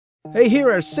Hey,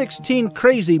 here are 16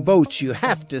 crazy boats you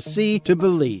have to see to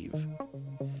believe.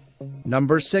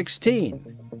 Number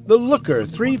 16. The Looker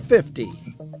 350.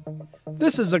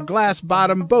 This is a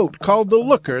glass-bottom boat called the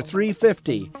Looker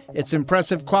 350. Its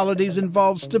impressive qualities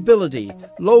involve stability,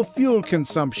 low fuel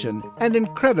consumption, and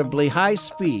incredibly high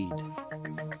speed.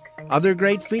 Other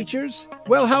great features?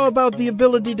 Well, how about the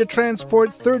ability to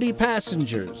transport 30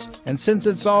 passengers? And since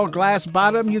it's all glass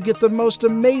bottom, you get the most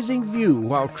amazing view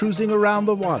while cruising around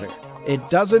the water. It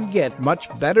doesn't get much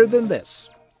better than this.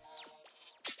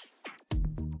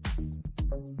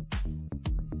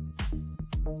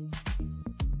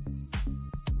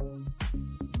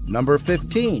 Number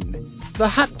 15. The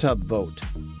Hot Tub Boat.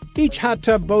 Each hot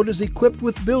tub boat is equipped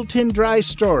with built-in dry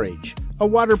storage, a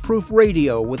waterproof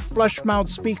radio with flush-mount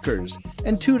speakers,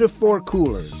 and 2 to 4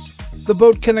 coolers. The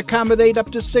boat can accommodate up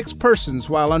to 6 persons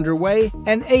while underway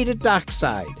and 8 at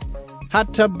dockside.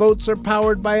 Hot tub boats are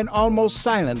powered by an almost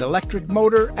silent electric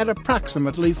motor at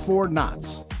approximately 4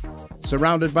 knots.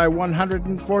 Surrounded by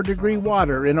 104-degree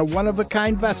water in a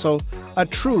one-of-a-kind vessel, a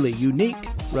truly unique,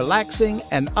 relaxing,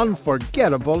 and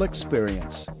unforgettable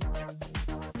experience.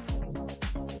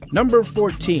 Number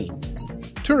 14.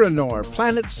 Turanor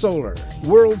Planet Solar,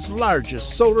 world's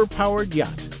largest solar-powered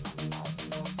yacht.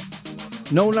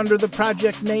 Known under the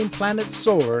project name Planet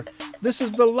Solar, this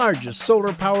is the largest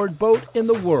solar-powered boat in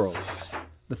the world.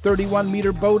 The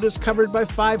 31-meter boat is covered by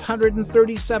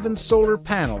 537 solar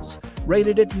panels,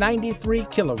 rated at 93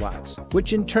 kilowatts,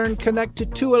 which in turn connect to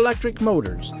 2 electric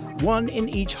motors, 1 in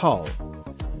each hull.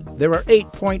 There are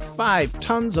 8.5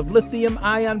 tons of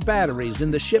lithium-ion batteries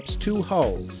in the ship's 2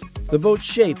 hulls. The boat's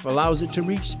shape allows it to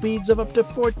reach speeds of up to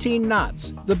 14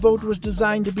 knots. The boat was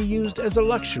designed to be used as a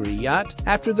luxury yacht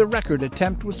after the record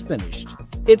attempt was finished.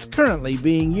 It's currently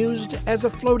being used as a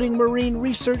floating marine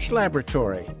research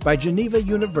laboratory by Geneva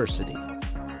University.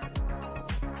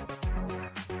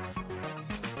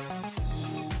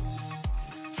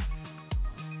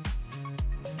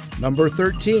 Number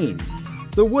 13.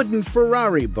 The Wooden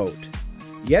Ferrari Boat.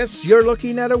 Yes, you're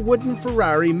looking at a wooden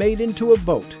Ferrari made into a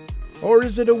boat. Or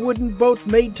is it a wooden boat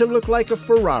made to look like a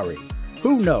Ferrari?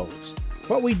 Who knows?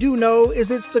 What we do know is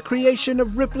it's the creation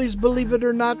of Ripley's Believe It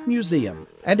or Not Museum,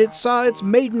 and it saw its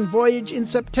maiden voyage in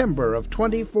September of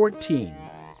 2014.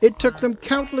 It took them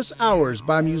countless hours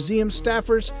by museum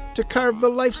staffers to carve the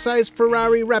life-size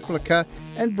Ferrari replica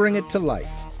and bring it to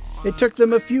life. It took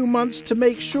them a few months to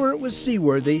make sure it was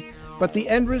seaworthy, but the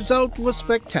end result was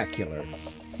spectacular.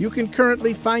 You can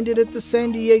currently find it at the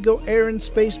San Diego Air and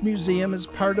Space Museum as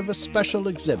part of a special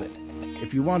exhibit.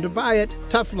 If you want to buy it,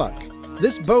 tough luck.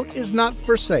 This boat is not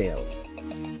for sale.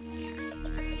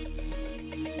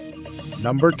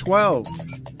 Number 12.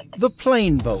 The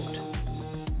Plane Boat.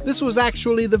 This was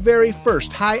actually the very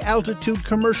first high-altitude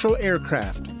commercial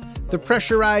aircraft. The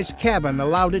pressurized cabin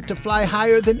allowed it to fly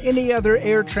higher than any other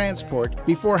air transport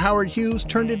before Howard Hughes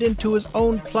turned it into his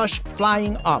own plush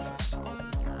flying office.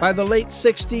 By the late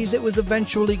 60s, it was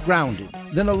eventually grounded.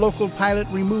 Then a local pilot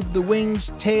removed the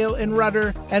wings, tail, and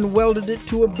rudder and welded it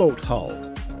to a boat hull.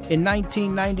 In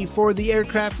 1994, the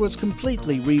aircraft was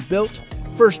completely rebuilt,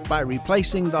 first by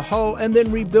replacing the hull and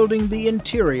then rebuilding the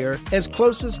interior as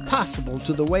close as possible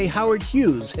to the way Howard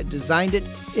Hughes had designed it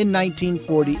in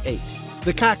 1948.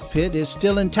 The cockpit is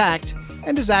still intact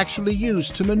and is actually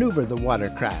used to maneuver the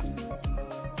watercraft.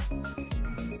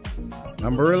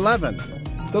 Number 11.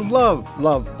 The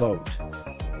Love Boat.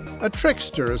 A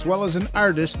trickster as well as an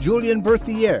artist, Julien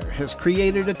Berthier, has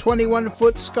created a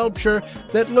 21-foot sculpture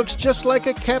that looks just like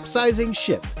a capsizing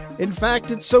ship. In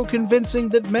fact, it's so convincing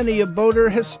that many a boater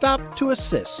has stopped to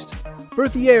assist.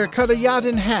 Berthier cut a yacht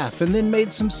in half and then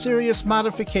made some serious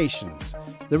modifications.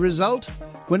 The result?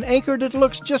 When anchored, it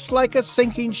looks just like a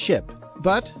sinking ship.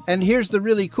 But, and here's the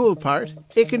really cool part,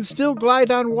 it can still glide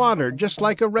on water just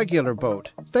like a regular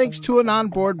boat, thanks to an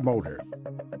onboard motor.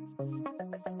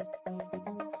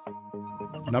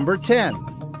 Number 10.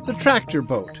 The Tractor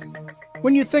Boat.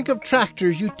 When you think of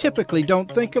tractors, you typically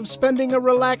don't think of spending a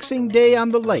relaxing day on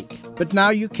the lake, but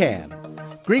now you can.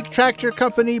 Greek tractor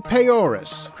company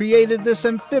Payoris created this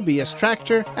amphibious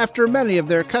tractor after many of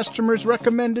their customers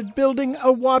recommended building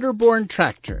a waterborne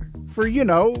tractor for,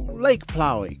 lake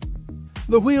plowing.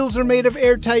 The wheels are made of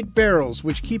airtight barrels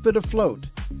which keep it afloat.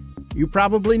 You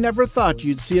probably never thought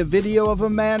you'd see a video of a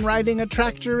man riding a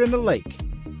tractor in a lake.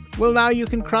 Well, now you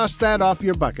can cross that off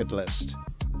your bucket list.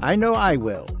 I know I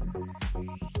will.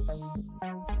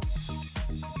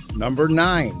 Number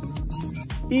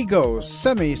 9. Ego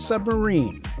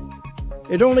Semi-Submarine.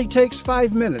 It only takes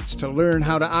 5 minutes to learn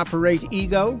how to operate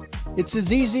Ego. It's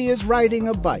as easy as riding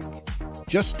a bike.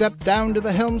 Just step down to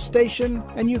the helm station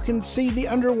and you can see the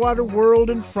underwater world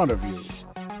in front of you.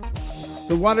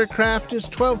 The watercraft is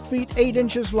 12 feet 8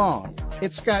 inches long.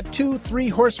 It's got two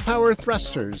 3-horsepower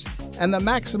thrusters, and the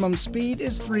maximum speed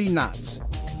is 3 knots.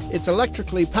 It's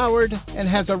electrically powered and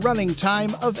has a running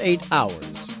time of 8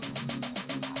 hours.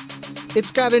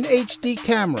 It's got an HD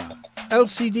camera,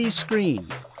 LCD screen,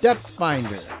 depth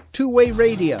finder, two-way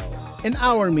radio, an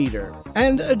hour meter,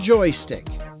 and a joystick.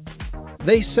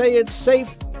 They say it's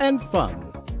safe and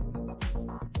fun.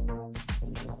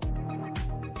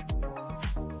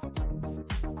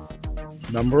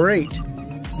 Number 8.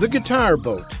 The Guitar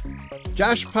Boat.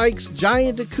 Josh Pike's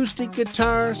giant acoustic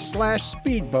guitar /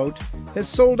 speedboat has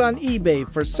sold on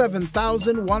eBay for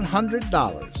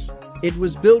 $7,100. It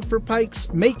was built for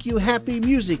Pike's Make You Happy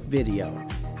music video,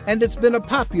 and it's been a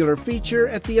popular feature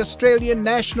at the Australian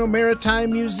National Maritime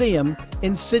Museum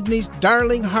in Sydney's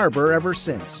Darling Harbour ever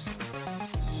since.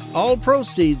 All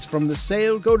proceeds from the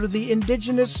sale go to the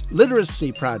Indigenous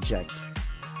Literacy Project.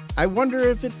 I wonder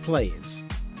if it plays.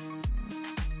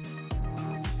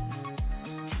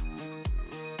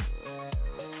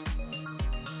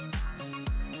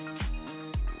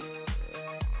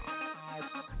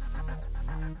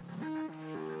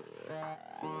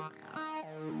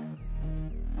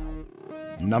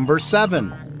 Number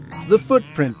 7. The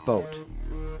Footprint Boat.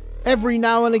 Every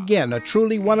now and again, a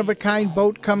truly one-of-a-kind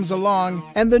boat comes along,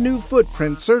 and the new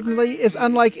Footprint certainly is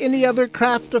unlike any other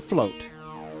craft afloat.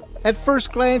 At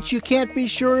first glance, you can't be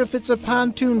sure if it's a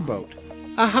pontoon boat,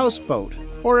 a houseboat,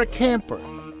 or a camper.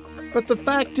 But the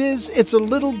fact is, it's a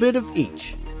little bit of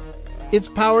each. It's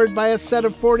powered by a set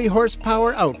of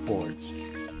 40-horsepower outboards.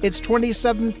 It's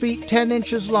 27 feet 10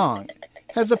 inches long,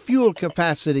 has a fuel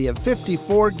capacity of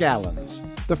 54 gallons.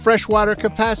 The freshwater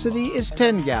capacity is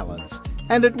 10 gallons,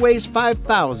 and it weighs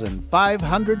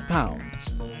 5,500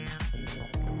 pounds.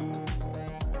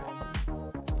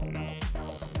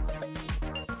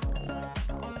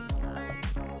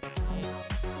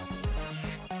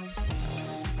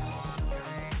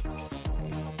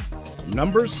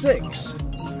 Number 6.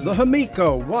 The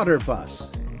Himiko Water Bus.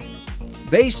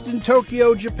 Based in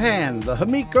Tokyo, Japan, the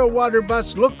Himiko Water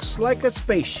Bus looks like a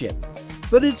spaceship.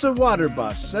 But it's a water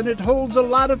bus, and it holds a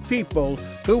lot of people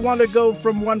who want to go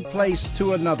from one place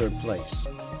to another place.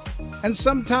 And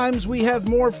sometimes we have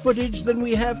more footage than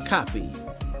we have copy.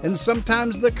 And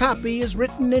sometimes the copy is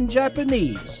written in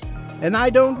Japanese, and I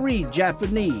don't read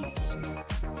Japanese.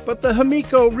 But the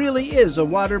Himiko really is a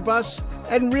water bus,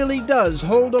 and really does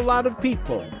hold a lot of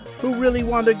people who really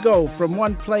want to go from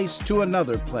one place to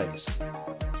another place.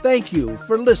 Thank you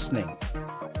for listening.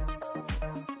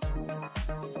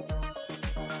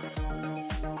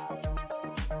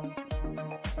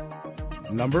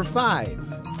 Number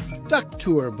 5. Duck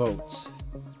Tour Boats.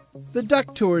 The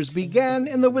duck tours began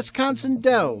in the Wisconsin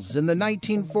Dells in the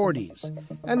 1940s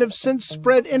and have since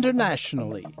spread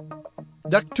internationally.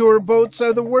 Duck tour boats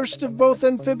are the worst of both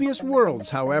amphibious worlds,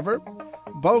 however,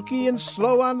 bulky and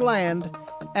slow on land,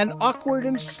 and awkward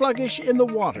and sluggish in the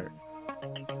water.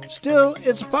 Still,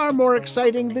 it's far more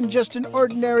exciting than just an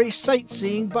ordinary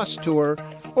sightseeing bus tour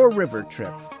or river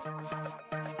trip.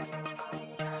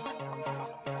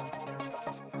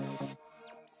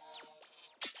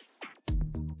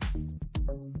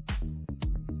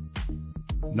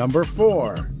 Number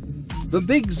 4. The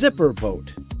Big Zipper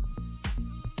Boat.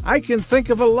 I can think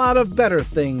of a lot of better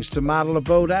things to model a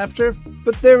boat after,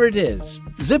 but there it is,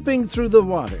 zipping through the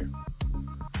water.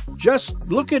 Just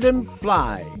look at him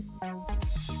fly.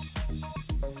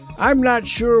 I'm not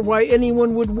sure why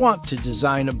anyone would want to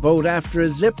design a boat after a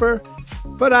zipper,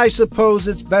 but I suppose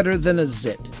it's better than a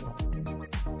zit.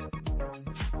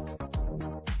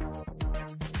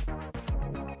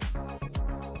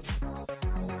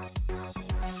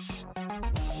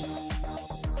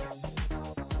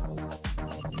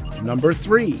 Number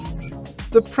 3.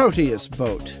 The Proteus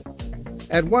Boat.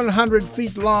 At 100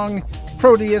 feet long,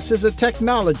 Proteus is a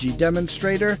technology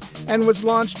demonstrator and was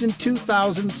launched in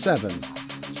 2007.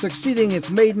 Succeeding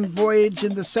its maiden voyage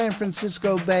in the San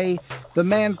Francisco Bay, the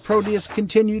manned Proteus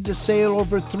continued to sail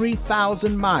over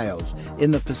 3,000 miles in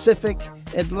the Pacific,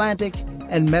 Atlantic,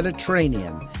 and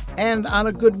Mediterranean, and on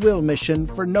a goodwill mission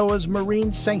for NOAA's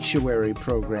Marine Sanctuary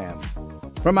Program.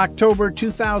 From October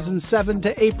 2007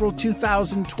 to April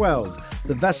 2012,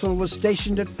 the vessel was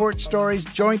stationed at Fort Story's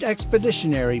Joint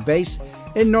Expeditionary Base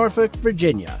in Norfolk,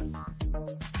 Virginia.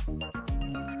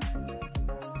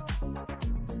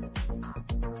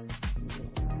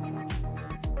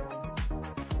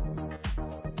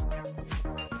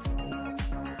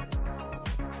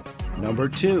 Number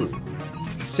 2.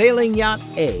 Sailing Yacht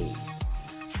A.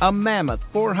 A mammoth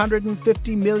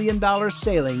 $450 million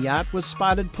sailing yacht was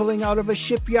spotted pulling out of a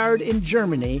shipyard in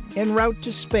Germany en route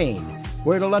to Spain,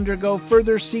 where it'll undergo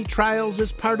further sea trials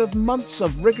as part of months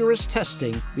of rigorous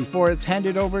testing before it's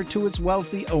handed over to its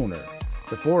wealthy owner.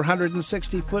 The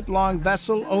 460-foot-long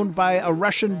vessel, owned by a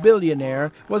Russian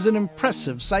billionaire, was an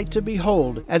impressive sight to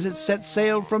behold as it set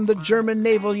sail from the German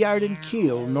naval yard in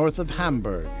Kiel, north of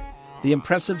Hamburg. The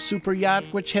impressive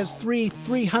superyacht, which has three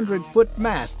 300-foot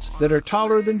masts that are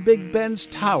taller than Big Ben's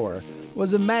tower,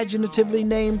 was imaginatively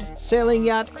named Sailing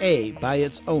Yacht A by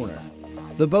its owner.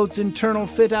 The boat's internal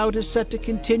fit-out is set to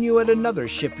continue at another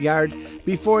shipyard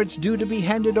before it's due to be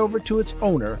handed over to its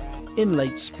owner in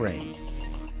late spring.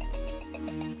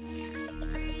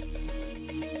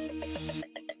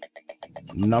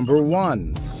 Number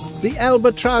 1. The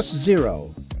Albatross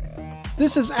Zero.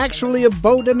 This is actually a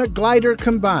boat and a glider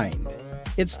combined.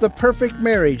 It's the perfect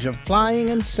marriage of flying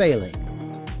and sailing.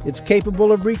 It's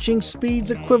capable of reaching speeds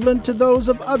equivalent to those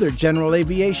of other general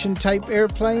aviation type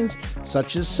airplanes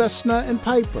such as Cessna and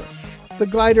Piper. The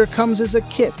glider comes as a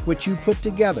kit which you put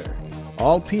together.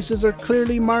 All pieces are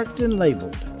clearly marked and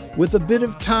labeled. With a bit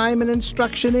of time and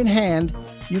instruction in hand,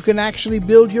 you can actually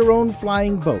build your own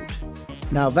flying boat.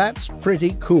 Now that's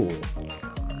pretty cool.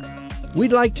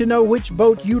 We'd like to know which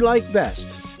boat you like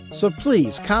best, so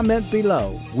please comment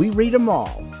below. We read them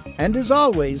all. And as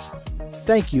always,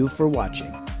 thank you for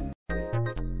watching.